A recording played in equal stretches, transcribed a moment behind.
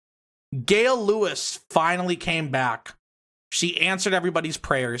Gail Lewis finally came back. She answered everybody's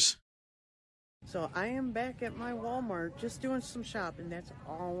prayers. So I am back at my Walmart just doing some shopping. That's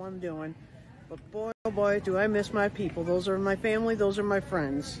all I'm doing. But boy, oh boy, do I miss my people. Those are my family. Those are my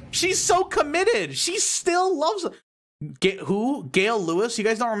friends. She's so committed. She still loves it. Who? Gail Lewis? You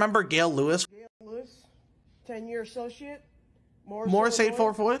guys don't remember Gail Lewis? Gail Lewis, 10-year associate. Morris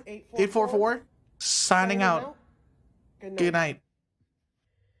 844. Signing out. Good night.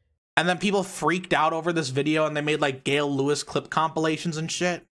 And then people freaked out over this video and they made like Gail Lewis clip compilations and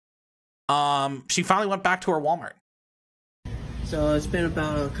shit. She finally went back to her Walmart. So it's been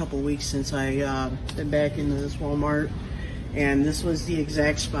about a couple weeks since I been back into this Walmart, and this was the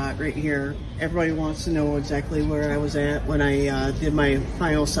exact spot right here. Everybody wants to know exactly where I was at when I did my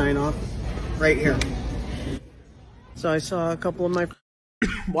final sign off. Right here. So I saw a couple of my.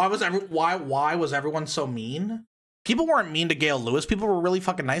 Why was everyone so mean? People weren't mean to Gail Lewis. People were really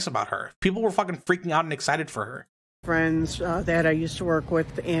fucking nice about her. People were fucking freaking out and excited for her. Friends that I used to work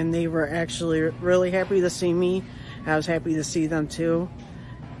with, and they were actually really happy to see me. I was happy to see them too.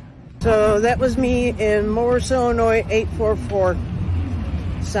 So that was me in Morris, Illinois, 844,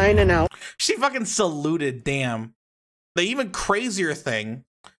 signing out. She fucking saluted, damn. The even crazier thing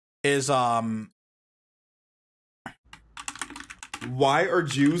is, why are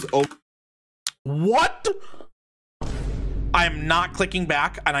Jews what? I am not clicking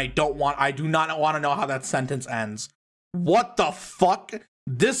back, and I do not want to know how that sentence ends. What the fuck?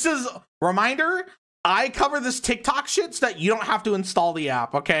 This is, reminder, I cover this TikTok shit so that you don't have to install the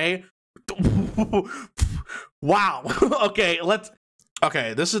app, okay? Wow. Okay,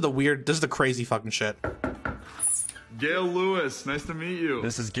 this is the crazy fucking shit. Gail Lewis, nice to meet you.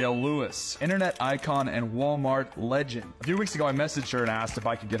 This is Gail Lewis, internet icon and Walmart legend. A few weeks ago, I messaged her and asked if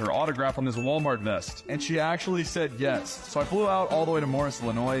I could get her autograph on this Walmart vest, and she actually said yes. So I flew out all the way to Morris,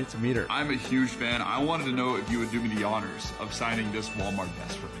 Illinois to meet her. I'm a huge fan. I wanted to know if you would do me the honors of signing this Walmart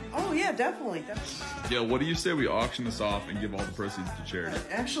vest for me. Oh yeah, definitely. Gail, what do you say we auction this off and give all the proceeds to charity?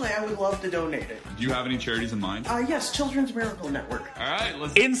 Actually, I would love to donate it. Do you have any charities in mind? Yes, Children's Miracle Network. All right,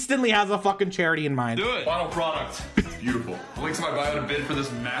 let's instantly has a fucking charity in mind. do it. Final product. It's beautiful. Links in my bio to bid for this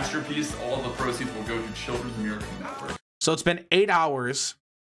masterpiece. All of the proceeds will go to Children's Miracle Network. So it's been 8 hours.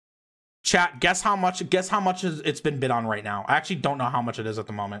 Chat, guess how much it's been bid on right now. I actually don't know how much it is at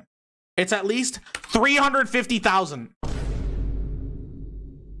the moment. It's at least $350,000.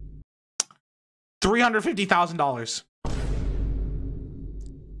 $350,000.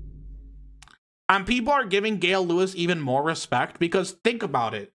 And people are giving Gail Lewis even more respect because think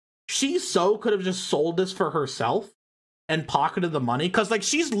about it. She could have just sold this for herself and pocketed the money because like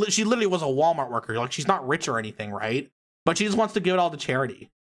she literally was a Walmart worker. Like she's not rich or anything, right? But she just wants to give it all to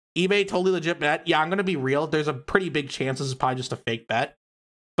charity. eBay totally legit bet. Yeah, I'm gonna be real. There's a pretty big chance this is probably just a fake bet,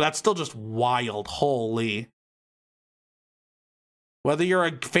 but that's still just wild. Holy. Whether you're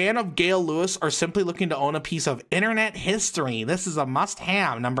a fan of Gail Lewis or simply looking to own a piece of internet history, this is a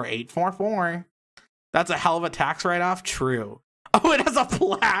must-have. Number 844. That's a hell of a tax write-off. True. Oh, it has a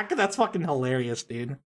plaque. That's fucking hilarious, dude.